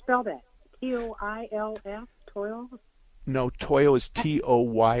 How do you spell that? T-O-I-L-S, Toyo? No, Toyo is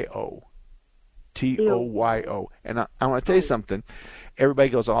T-O-Y-O. T-O-Y-O. And I want to tell you something. Everybody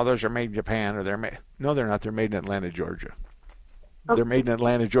goes, oh, those are made in Japan, or they're made. No, they're not. They're made in Atlanta, Georgia. Okay. They're made in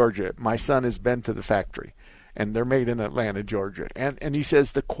Atlanta, Georgia. My son has been to the factory, and they're made in Atlanta, Georgia. And he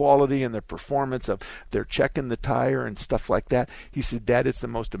says the quality and the performance of they're checking the tire and stuff like that. He said, Dad, it's the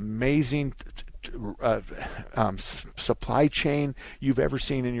most amazing supply chain you've ever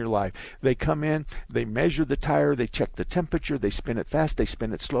seen in your life. They come in, they measure the tire, they check the temperature, they spin it fast, they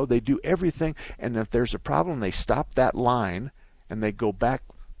spin it slow, they do everything. And if there's a problem, they stop that line and they go back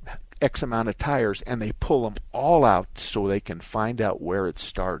X amount of tires and they pull them all out so they can find out where it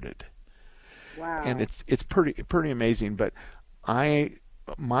started. Wow. And it's pretty amazing. But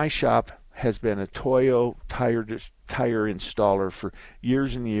my shop has been a Toyo tire installer for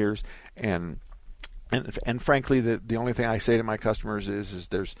years and years, and frankly, the only thing I say to my customers is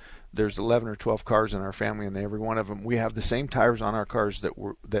there's 11 or 12 cars in our family, and every one of them we have the same tires on our cars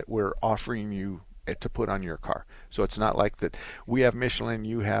that we're offering you to put on your car. So it's not like that we have Michelin,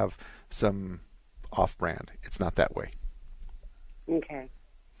 you have some off-brand. It's not that way. Okay.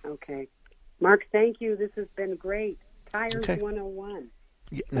 Mark, thank you. This has been great. Tires 101.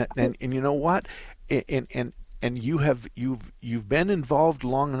 Yeah, and you know what? And you've been involved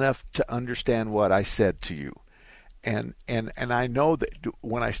long enough to understand what I said to you. And I know that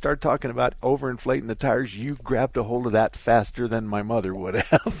when I start talking about overinflating the tires, you grabbed a hold of that faster than my mother would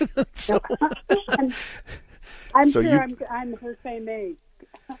have. I'm sure I'm her same age.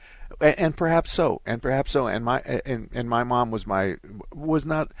 And perhaps so. And my mom was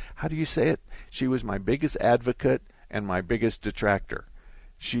not, how do you say it? She was my biggest advocate and my biggest detractor.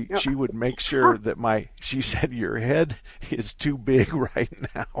 She would make sure that she said, your head is too big right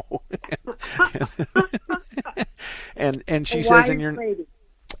now. and she says,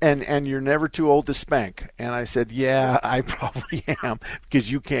 and you're never too old to spank. And I said, yeah, I probably am,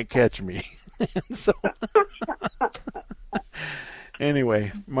 because you can't catch me. So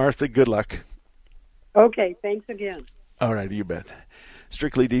anyway, Martha, good luck. Okay, thanks again. All right, you bet.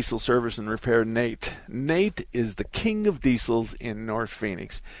 Strictly Diesel Service and Repair, Nate. Nate is the king of diesels in North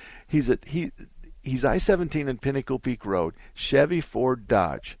Phoenix. He's I-17 and Pinnacle Peak Road, Chevy, Ford,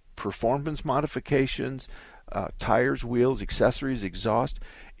 Dodge, performance modifications, tires, wheels, accessories, exhaust.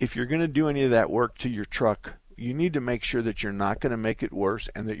 If you're going to do any of that work to your truck, you need to make sure that you're not going to make it worse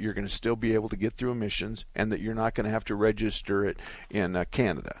and that you're going to still be able to get through emissions and that you're not going to have to register it in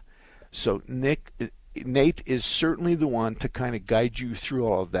Canada. So Nate is certainly the one to kind of guide you through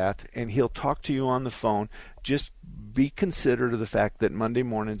all of that, and he'll talk to you on the phone. Just be considerate of the fact that Monday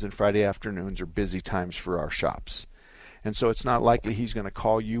mornings and Friday afternoons are busy times for our shops. And so it's not likely he's going to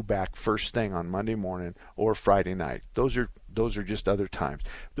call you back first thing on Monday morning or Friday night. Those are just other times.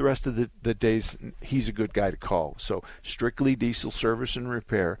 The rest of the days, he's a good guy to call. So Strictly Diesel Service and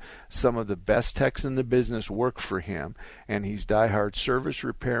Repair. Some of the best techs in the business work for him, and he's diehard service,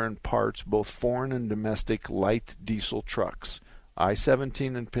 repair, and parts, both foreign and domestic light diesel trucks.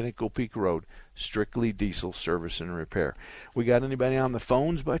 I-17 and Pinnacle Peak Road, Strictly Diesel Service and Repair. We got anybody on the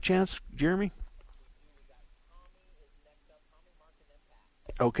phones by chance, Jeremy?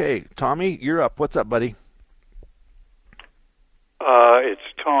 Okay, Tommy, you're up. What's up, buddy? It's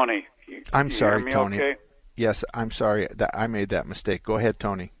Tony. I'm sorry, hear me Tony. Okay? Yes, I'm sorry that I made that mistake. Go ahead,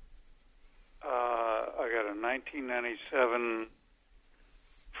 Tony. I got a 1997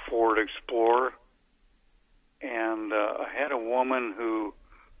 Ford Explorer, and I had a woman who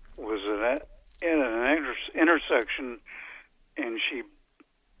was in an intersection, and she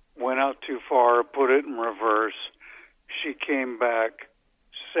went out too far, put it in reverse. She came back,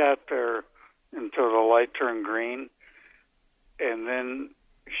 sat there until the light turned green, and then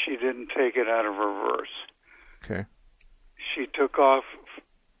she didn't take it out of reverse. Okay. She took off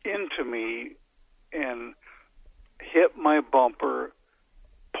into me and hit my bumper,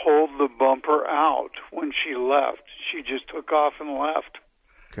 pulled the bumper out when she left. She just took off and left.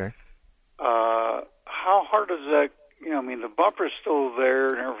 Okay. How hard is that? I mean, the bumper's still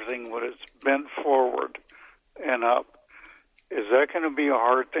there and everything, but it's bent forward and up. Is that going to be a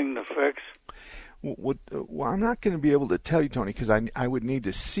hard thing to fix? Well, I'm not going to be able to tell you, Tony, because I would need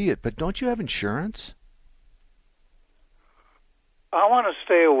to see it. But don't you have insurance? I want to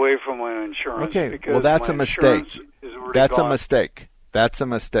stay away from my insurance. Okay, well, that's a mistake. That's a mistake. That's a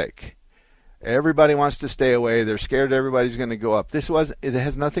mistake. Everybody wants to stay away. They're scared everybody's going to go up. It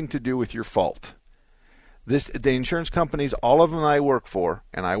has nothing to do with your fault. The insurance companies, all of them I work for,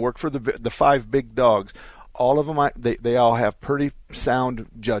 and I work for the 5 big dogs, all of them, they all have pretty sound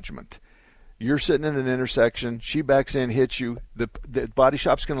judgment. You're sitting in an intersection, she backs in, hits you, the body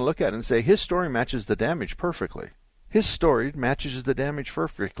shop's going to look at it and say, his story matches the damage perfectly. His story matches the damage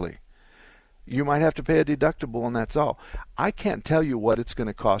perfectly. You might have to pay a deductible, and that's all. I can't tell you what it's going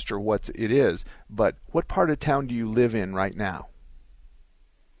to cost or what it is, but what part of town do you live in right now?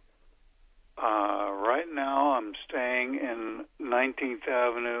 Right now I'm staying in 19th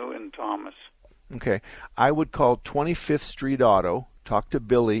Avenue in Thomas. Okay. I would call 25th Street Auto, talk to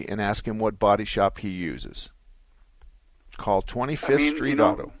Billy, and ask him what body shop he uses. Call 25th Street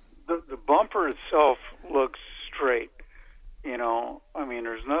Auto. The bumper itself looks straight. I mean,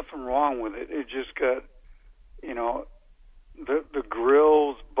 there's nothing wrong with it. It just got, the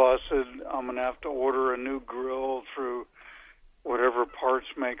grill's busted. I'm going to have to order a new grill through whatever parts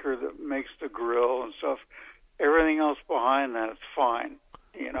maker that makes the grill and stuff. Everything else behind that is fine.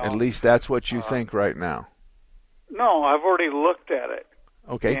 At least that's what you think right now. No, I've already looked at it.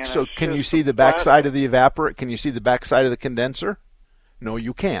 Okay, so can you see the backside of the evaporator? Can you see the backside of the condenser? No,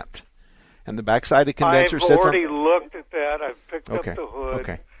 you can't. And the backside of the condenser I've sits on... already looked at that. I've picked up the hood.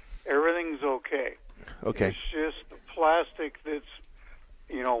 Okay. Everything's okay. Okay. It's just the plastic that's,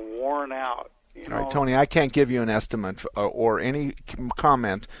 worn out. All right, Tony, I can't give you an estimate or any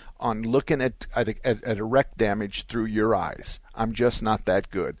comment looking at a wreck damage through your eyes. I'm just not that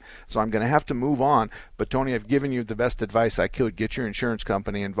good. So I'm going to have to move on. But Tony, I've given you the best advice I could. Get your insurance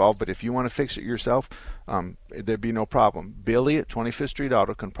company involved. But if you want to fix it yourself, there'd be no problem. Billy at 25th Street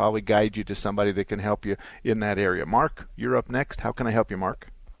Auto can probably guide you to somebody that can help you in that area. Mark, you're up next. How can I help you, Mark?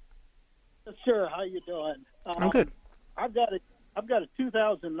 Sure. How you doing? I'm good. I've got a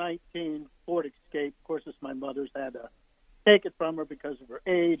 2019 Ford Escape. Of course, it's my mother's. Had to take it from her because of her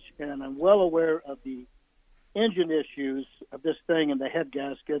age, and I'm well aware of the engine issues of this thing and the head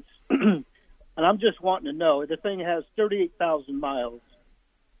gaskets. And I'm just wanting to know, the thing has 38,000 miles.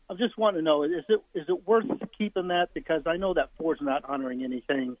 I'm just wanting to know, is it worth keeping that? Because I know that Ford's not honoring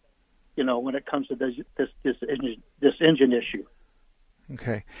anything, when it comes to this engine issue.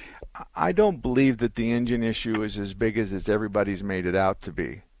 Okay. I don't believe that the engine issue is as big as everybody's made it out to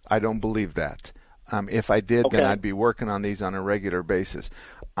be. I don't believe that. If I did, then I'd be working on these on a regular basis.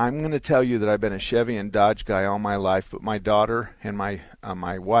 I'm going to tell you that I've been a Chevy and Dodge guy all my life, but my daughter and my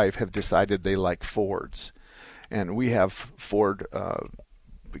wife have decided they like Fords. And we have Ford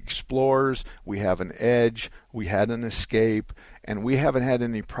Explorers, we have an Edge, we had an Escape, and we haven't had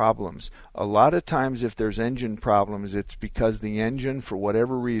any problems. A lot of times if there's engine problems, it's because the engine, for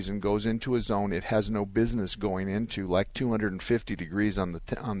whatever reason, goes into a zone it has no business going into, like 250 degrees on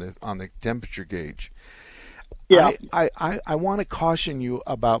the temperature gauge. Yeah. I want to caution you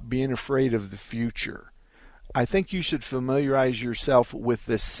about being afraid of the future. I think you should familiarize yourself with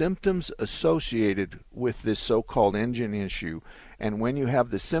the symptoms associated with this so-called engine issue. And when you have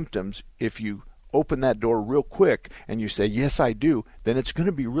the symptoms, if you open that door real quick and you say, yes, I do, then it's going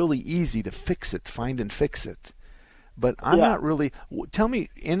to be really easy to fix it, find and fix it. But I'm not really. Tell me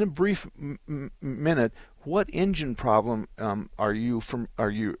in a brief minute, what engine problem are you from?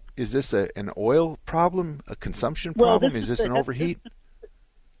 Is this an oil problem, a consumption problem? Is this an overheat?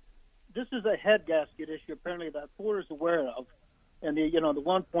 This is a head gasket issue. Apparently, that Ford is aware of, and the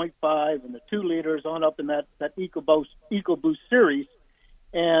 1.5 and the 2 liters on up in that EcoBoost series,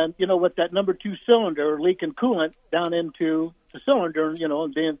 and with that number 2 cylinder leaking coolant down into the cylinder,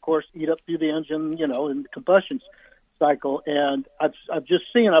 and then of course eat up through the engine, in the combustion cycle. And I've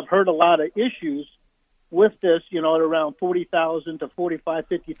heard a lot of issues with this, at around 40,000 to 45,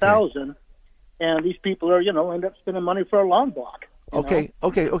 50,000, and these people are, end up spending money for a long block. Okay,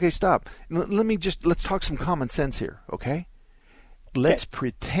 stop. Let's talk some common sense here, okay? Let's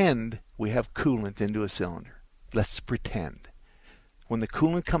pretend we have coolant into a cylinder. Let's pretend. When the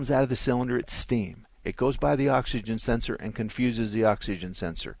coolant comes out of the cylinder, it's steam. It goes by the oxygen sensor and confuses the oxygen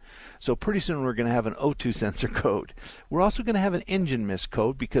sensor. So pretty soon we're going to have an O2 sensor code. We're also going to have an engine mist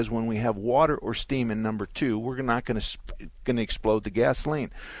code, because when we have water or steam in number 2, we're not going to explode the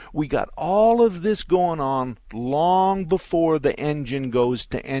gasoline. We got all of this going on long before the engine goes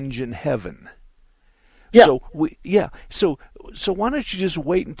to engine heaven. Yeah. So why don't you just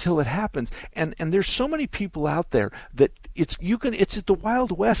wait until it happens? And there's so many people out there that it's the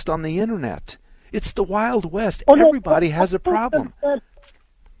Wild West on the internet. It's the Wild West. Everybody has a problem.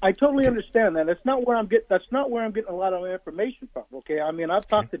 I totally understand that. That's not where I'm getting a lot of information from. Okay, I mean, I've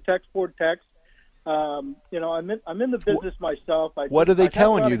talked to Ford techs. I'm in the business myself. What are they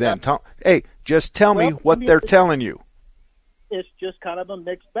telling you then? Hey, just tell me what they're telling you. It's just kind of a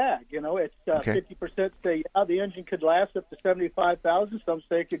mixed bag. It's 50% say the engine could last up to 75,000. Some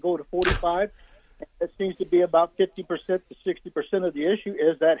say it could go to 45. It seems to be about 50% to 60% of the issue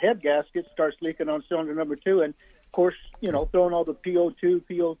is that head gasket starts leaking on cylinder number 2, and of course, throwing all the PO2,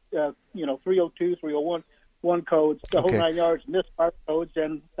 302, 301 codes, the whole 9 yards, misfire codes,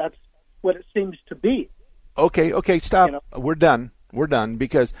 and that's what it seems to be. Okay, stop. We're done. We're done,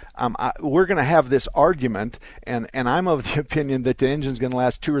 because we're going to have this argument, and I'm of the opinion that the engine's going to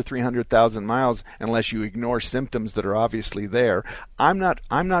last 200,000 or 300,000 miles unless you ignore symptoms that are obviously there. I'm not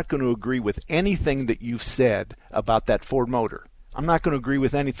going to agree with anything that you've said about that Ford motor. I'm not going to agree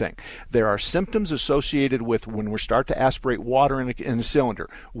with anything. There are symptoms associated with when we start to aspirate water in a cylinder.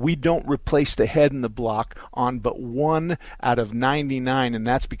 We don't replace the head and the block on but 1 out of 99, and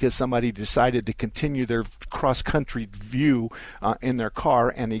that's because somebody decided to continue their cross-country view in their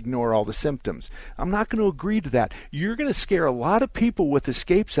car and ignore all the symptoms. I'm not going to agree to that. You're going to scare a lot of people with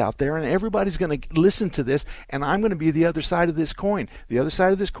Escapes out there, and everybody's going to listen to this, and I'm going to be the other side of this coin. The other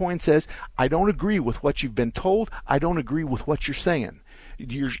side of this coin says, I don't agree with what you've been told. I don't agree with what you're saying.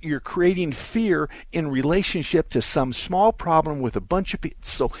 You're creating fear in relationship to some small problem with a bunch of people.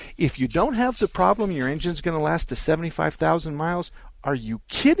 So if you don't have the problem, your engine's going to last to 75,000 miles. Are you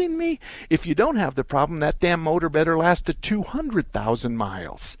kidding me? If you don't have the problem, that damn motor better last to 200,000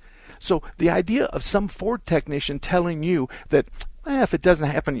 miles. So the idea of some Ford technician telling you that If it doesn't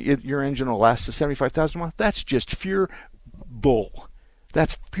happen, your engine will last to 75,000 miles. That's just pure bull.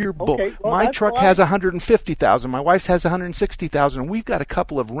 That's pure bull. Okay, well, my truck has 150,000. My wife's has 160,000. We've got a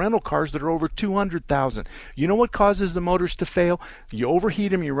couple of rental cars that are over 200,000. You know what causes the motors to fail? You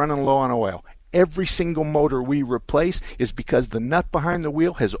overheat them, you're running low on oil. Every single motor we replace is because the nut behind the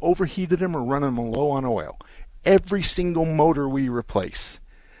wheel has overheated them or running them low on oil. Every single motor we replace.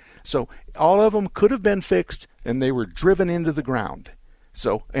 So all of them could have been fixed, and they were driven into the ground.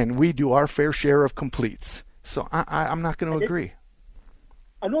 So, and we do our fair share of completes. So I'm not going to agree.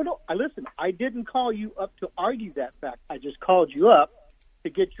 No. Listen, I didn't call you up to argue that fact. I just called you up to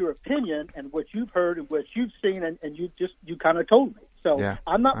get your opinion and what you've heard and what you've seen, and you kind of told me. So yeah.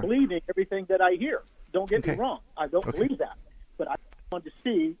 I'm not believing everything that I hear. Don't get me wrong. I don't believe that. But I want to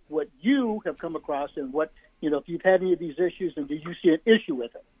see what you have come across and what, if you've had any of these issues, and do you see an issue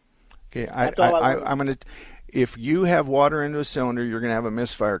with it? Okay, I'm going to. If you have water into a cylinder, you're going to have a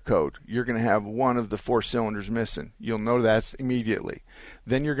misfire code. You're going to have one of the 4 cylinders missing. You'll know that immediately.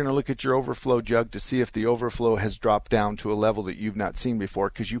 Then you're going to look at your overflow jug to see if the overflow has dropped down to a level that you've not seen before,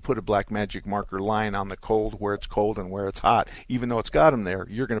 because you put a black magic marker line on the cold, where it's cold and where it's hot. Even though it's got them there,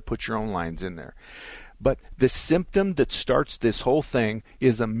 you're going to put your own lines in there. But the symptom that starts this whole thing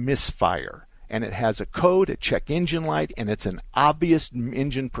is a misfire. And it has a code, a check engine light, and it's an obvious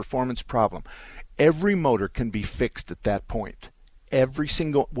engine performance problem. Every motor can be fixed at that point. Every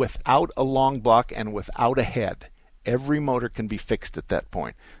single, without a long block and without a head. Every motor can be fixed at that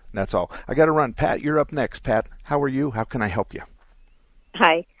point. That's all. I got to run. Pat, you're up next. Pat, how are you? How can I help you?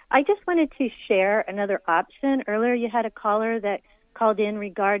 Hi. I just wanted to share another option. Earlier you had a caller that called in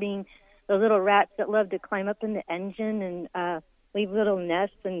regarding the little rats that love to climb up in the engine and leave little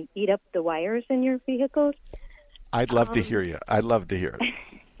nests and eat up the wires in your vehicles. I'd love to hear you. I'd love to hear it.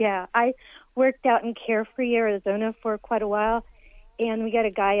 Yeah, I worked out in Carefree, Arizona for quite a while, and we got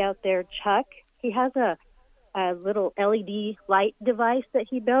a guy out there, Chuck. He has a little LED light device that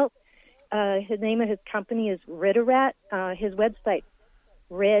he built. His name of his company is Rid-A-Rat. His website,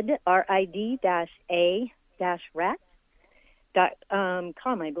 rid,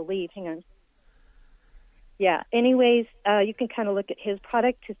 rid-a-rat.com, I believe. Hang on. Yeah, anyways, you can kind of look at his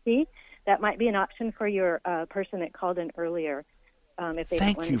product to see. That might be an option for your person that called in earlier if they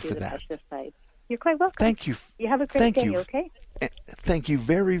don't want to do the pesticides. You're quite welcome. Thank you. You have a great day, okay? Thank you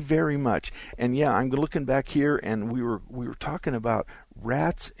very, very much. And yeah, I'm looking back here, and we were talking about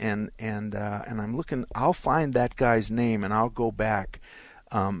rats, and I'm looking. I'll find that guy's name, and I'll go back.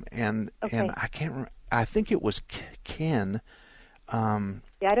 And I can't remember. I think it was Ken.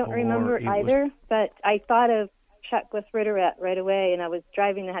 Yeah, I don't remember either, but I thought of Chuck with Rid-A-Rat right away, and I was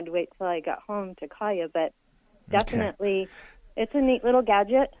driving. I had to wait till I got home to call you, but definitely it's a neat little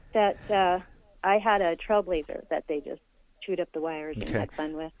gadget that I had a Trailblazer that they just chewed up the wires and had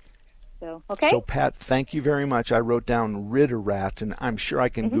fun with. So, So, Pat, thank you very much. I wrote down Rid-A-Rat, and I'm sure I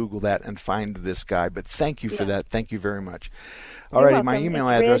can Google that and find this guy, but thank you for that. Thank you very much. All righty, my email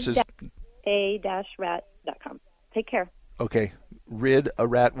address is rid-a-rat.com. Take care. Okay,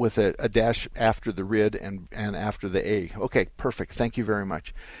 Rid-A-Rat with a dash after the Rid and after the A. Okay, perfect. Thank you very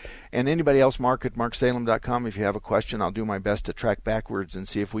much. And anybody else, Mark at marksalem.com. If you have a question, I'll do my best to track backwards and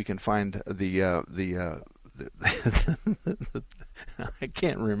see if we can find the I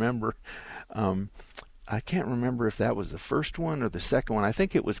can't remember. I can't remember if that was the first one or the second one. I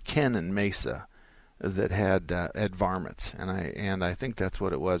think it was Ken and Mesa that had varmints, and I think that's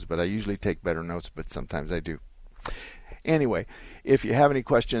what it was. But I usually take better notes, but sometimes I do. Anyway, if you have any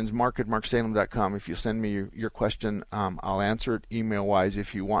questions, mark at marksalem.com. If you send me your question, I'll answer it email-wise.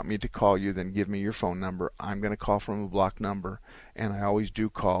 If you want me to call you, then give me your phone number. I'm going to call from a blocked number, and I always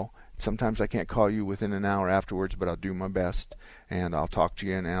do call. Sometimes I can't call you within an hour afterwards, but I'll do my best, and I'll talk to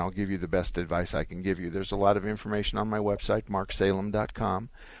you, and I'll give you the best advice I can give you. There's a lot of information on my website, marksalem.com.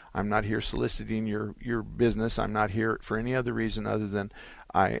 I'm not here soliciting your business. I'm not here for any other reason other than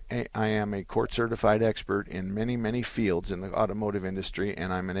I am a court-certified expert in many, many fields in the automotive industry,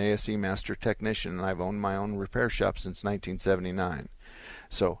 and I'm an ASE master technician, and I've owned my own repair shop since 1979.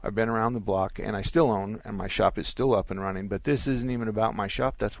 So I've been around the block, and I still own, and my shop is still up and running, but this isn't even about my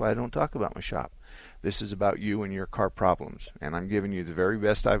shop. That's why I don't talk about my shop. This is about you and your car problems, and I'm giving you the very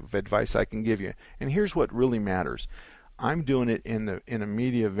best advice I can give you. And here's what really matters. I'm doing it in a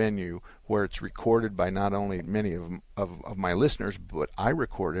media venue where it's recorded by not only many of my listeners, but I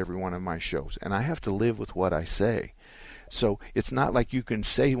record every one of my shows, and I have to live with what I say. So it's not like you can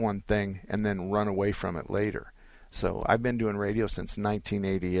say one thing and then run away from it later. So I've been doing radio since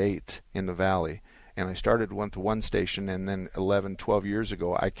 1988 in the Valley, And I started with one station, and then 11, 12 years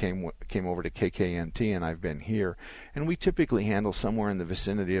ago, I came over to KKNT, and I've been here. And we typically handle somewhere in the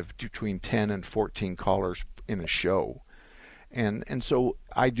vicinity of between 10 and 14 callers in a show. And so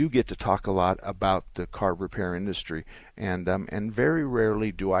I do get to talk a lot about the car repair industry, and very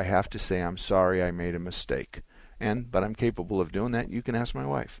rarely do I have to say, I'm sorry, I made a mistake. But I'm capable of doing that. You can ask my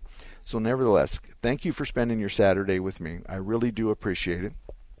wife. So nevertheless, thank you for spending your Saturday with me. I really do appreciate it.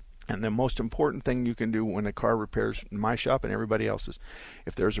 And the most important thing you can do when a car repairs in my shop and everybody else's,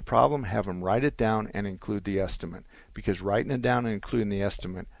 if there's a problem, have them write it down and include the estimate. Because writing it down and including the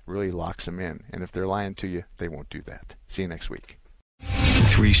estimate really locks them in. And if they're lying to you, they won't do that. See you next week.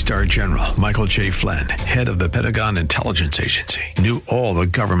 3-star General Michael J. Flynn, head of the Pentagon Intelligence Agency, knew all the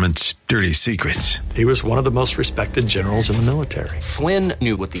government's dirty secrets. He was one of the most respected generals in the military. Flynn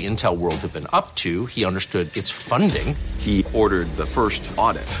knew what the intel world had been up to. He understood its funding. He ordered the first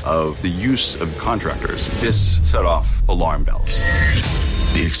audit of the use of contractors. This set off alarm bells.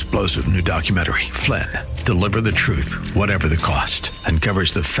 The explosive new documentary, Flynn, Deliver the Truth, Whatever the Cost,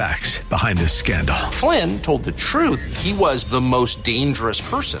 uncovers the facts behind this scandal. Flynn told the truth. He was the most dangerous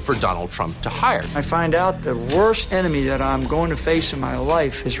person for Donald Trump to hire. I find out the worst enemy that I'm going to face in my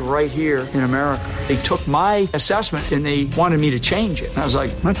life is right here in America. They took my assessment and they wanted me to change it. And I was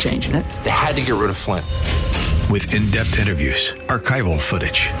like, I'm not changing it. They had to get rid of Flynn. With in-depth interviews, archival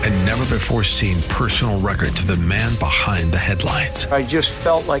footage, and never-before-seen personal records of the man behind the headlines. I just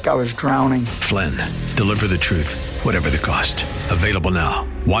felt like I was drowning. Flynn, Deliver the Truth, Whatever the Cost. Available now.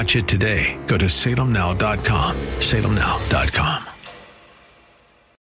 Watch it today. Go to salemnow.com. salemnow.com.